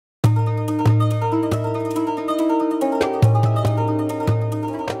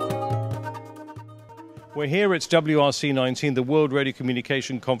We're here at WRC 19, the World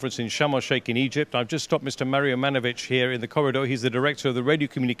Radiocommunication Conference in Sharm El-Sheikh in Egypt. I've just stopped Mr. Mario Maniewicz here in the corridor. He's the director of the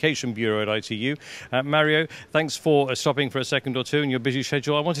Radiocommunication Bureau at ITU. Mario, thanks for stopping for a second or two in your busy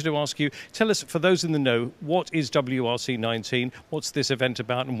schedule. I wanted to ask you, tell us, for those in the know, what is WRC 19? What's this event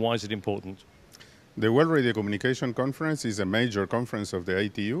about and why is it important? The World Radiocommunication Conference is a major conference of the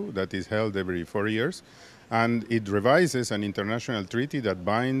ITU that is held every 4 years, and it revises an international treaty that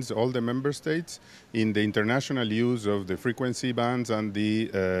binds all the member states in the international use of the frequency bands and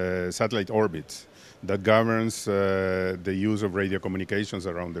the satellite orbits that governs the use of radio communications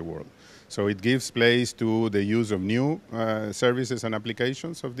around the world. So it gives place to the use of new services and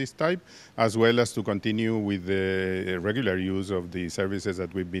applications of this type, as well as to continue with the regular use of the services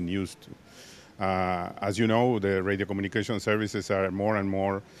that we've been used to. As you know, the radio communication services are more and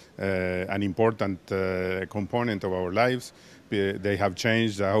more an important component of our lives. They have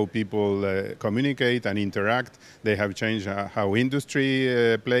changed how people communicate and interact. They have changed how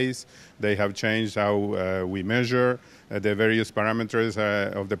industry plays. They have changed how we measure the various parameters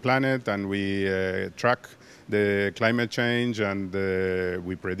of the planet, and we track the climate change, and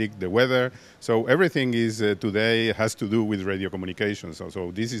we predict the weather. So everything is today has to do with radio communications.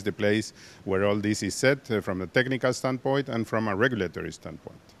 So this is the place where all this is set from a technical standpoint and from a regulatory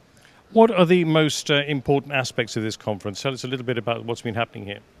standpoint. What are the most important aspects of this conference? Tell us a little bit about what's been happening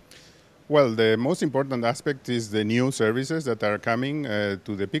here. Well, the most important aspect is the new services that are coming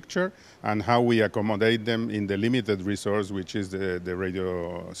to the picture and how we accommodate them in the limited resource, which is the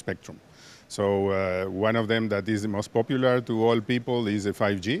radio spectrum. So one of them that is the most popular to all people is the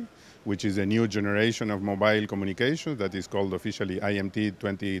 5G, which is a new generation of mobile communication that is called officially IMT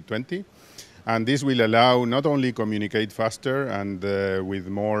 2020. And this will allow not only communicate faster and with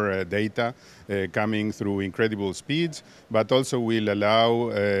more data coming through incredible speeds, but also will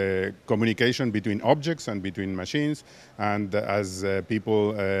allow communication between objects and between machines. And as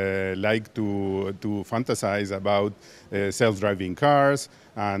people like to fantasize about self-driving cars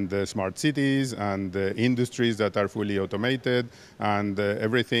and smart cities and industries that are fully automated and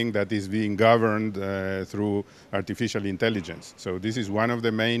everything that is being governed through artificial intelligence. So this is one of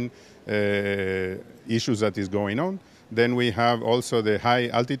the main issues that is going on. Then we have also the high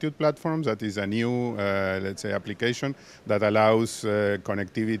altitude platforms. That is a new, let's say, application that allows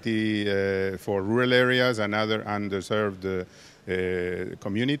connectivity for rural areas and other underserved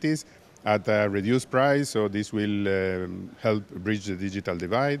communities at a reduced price. So this will help bridge the digital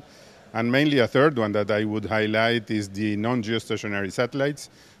divide. And mainly a third one that I would highlight is the non-geostationary satellites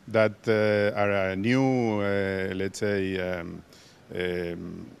that are a new, let's say,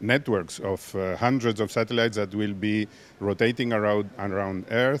 networks of hundreds of satellites that will be rotating around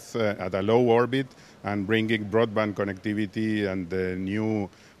Earth at a low orbit and bringing broadband connectivity and new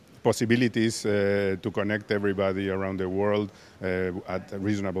possibilities to connect everybody around the world at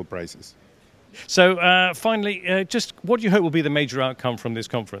reasonable prices. So finally, just what do you hope will be the major outcome from this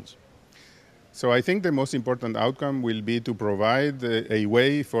conference? So I think the most important outcome will be to provide a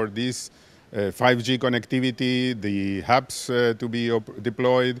way for this 5G connectivity, the hubs to be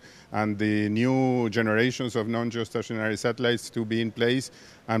deployed, and the new generations of non-geostationary satellites to be in place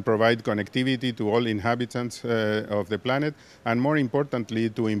and provide connectivity to all inhabitants of the planet, and more importantly,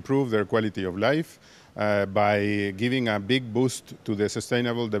 to improve their quality of life by giving a big boost to the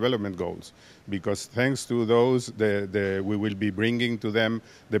Sustainable Development Goals. Because thanks to those, we will be bringing to them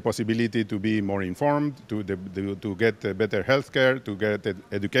the possibility to be more informed, to get better healthcare, to get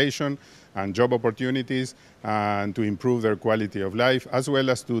education and job opportunities, and to improve their quality of life, as well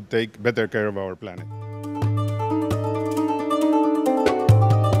as to take better care of our planet.